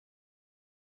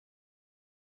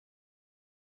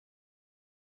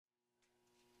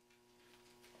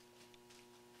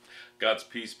God's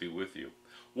peace be with you.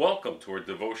 Welcome to our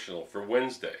devotional for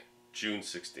Wednesday, June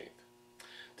 16th.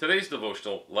 Today's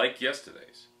devotional, like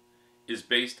yesterday's, is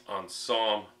based on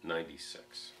Psalm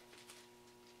 96.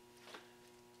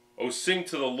 Oh, sing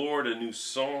to the Lord a new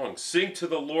song. Sing to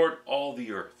the Lord all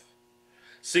the earth.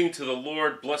 Sing to the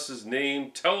Lord, bless his name.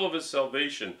 Tell of his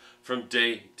salvation from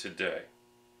day to day.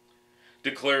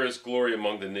 Declare his glory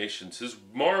among the nations, his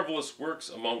marvelous works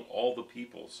among all the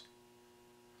peoples.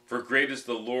 For great is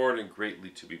the Lord and greatly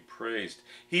to be praised.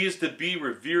 He is to be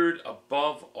revered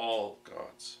above all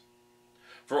gods.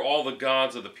 For all the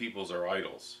gods of the peoples are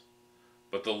idols,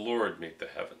 but the Lord made the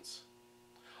heavens.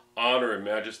 Honor and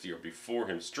majesty are before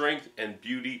him. Strength and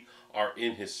beauty are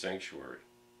in his sanctuary.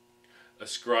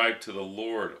 Ascribe to the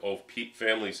Lord, O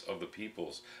families of the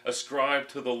peoples. Ascribe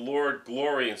to the Lord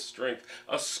glory and strength.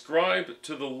 Ascribe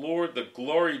to the Lord the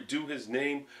glory due his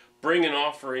name. Bring an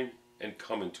offering and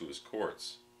come into his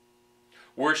courts.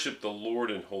 Worship the Lord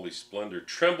in holy splendor.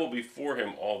 Tremble before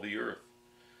him, all the earth.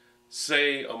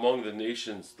 Say among the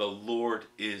nations, the Lord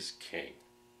is king.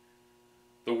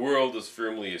 The world is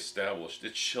firmly established.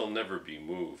 It shall never be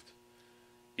moved.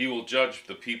 He will judge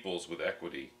the peoples with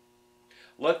equity.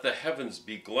 Let the heavens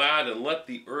be glad and let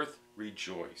the earth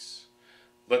rejoice.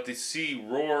 Let the sea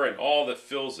roar and all that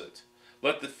fills it.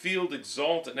 Let the field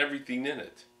exult and everything in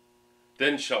it.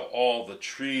 Then shall all the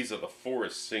trees of the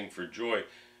forest sing for joy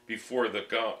before the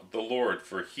Lord,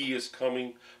 for he is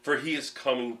coming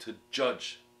to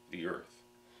judge the earth.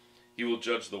 He will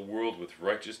judge the world with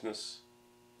righteousness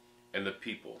and the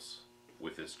peoples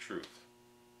with his truth.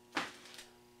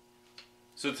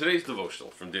 So today's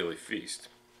devotional from Daily Feast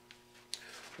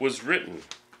was written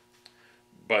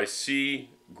by C.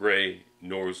 Gray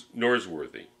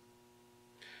Norsworthy.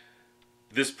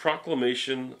 This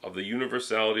proclamation of the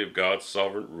universality of God's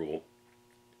sovereign rule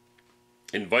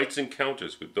invites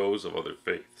encounters with those of other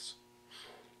faiths.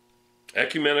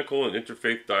 Ecumenical and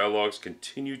interfaith dialogues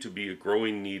continue to be a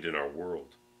growing need in our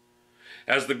world.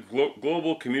 As the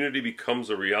global community becomes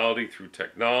a reality through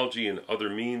technology and other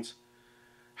means,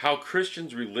 how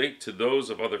Christians relate to those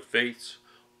of other faiths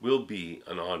will be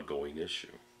an ongoing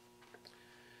issue.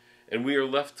 And we are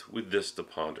left with this to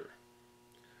ponder.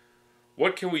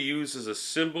 What can we use as a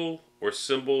symbol or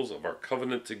symbols of our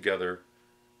covenant together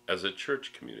as a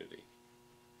church community?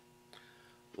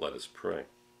 Let us pray.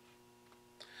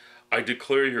 I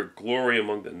declare your glory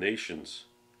among the nations.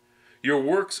 Your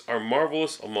works are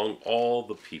marvelous among all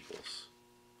the peoples.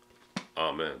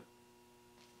 Amen.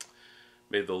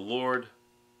 May the Lord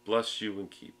bless you and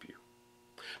keep you.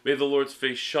 May the Lord's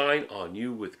face shine on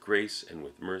you with grace and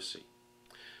with mercy.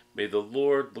 May the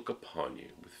Lord look upon you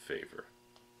with favor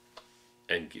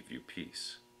and give you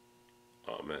peace.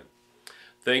 Amen.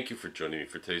 Thank you for joining me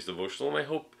for today's devotional, and I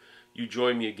hope you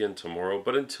join me again tomorrow.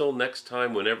 But until next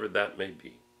time, whenever that may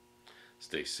be,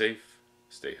 stay safe,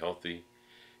 stay healthy,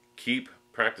 keep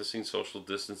practicing social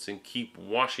distancing, keep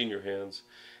washing your hands,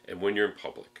 and when you're in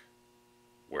public,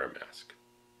 wear a mask.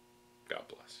 God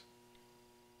bless.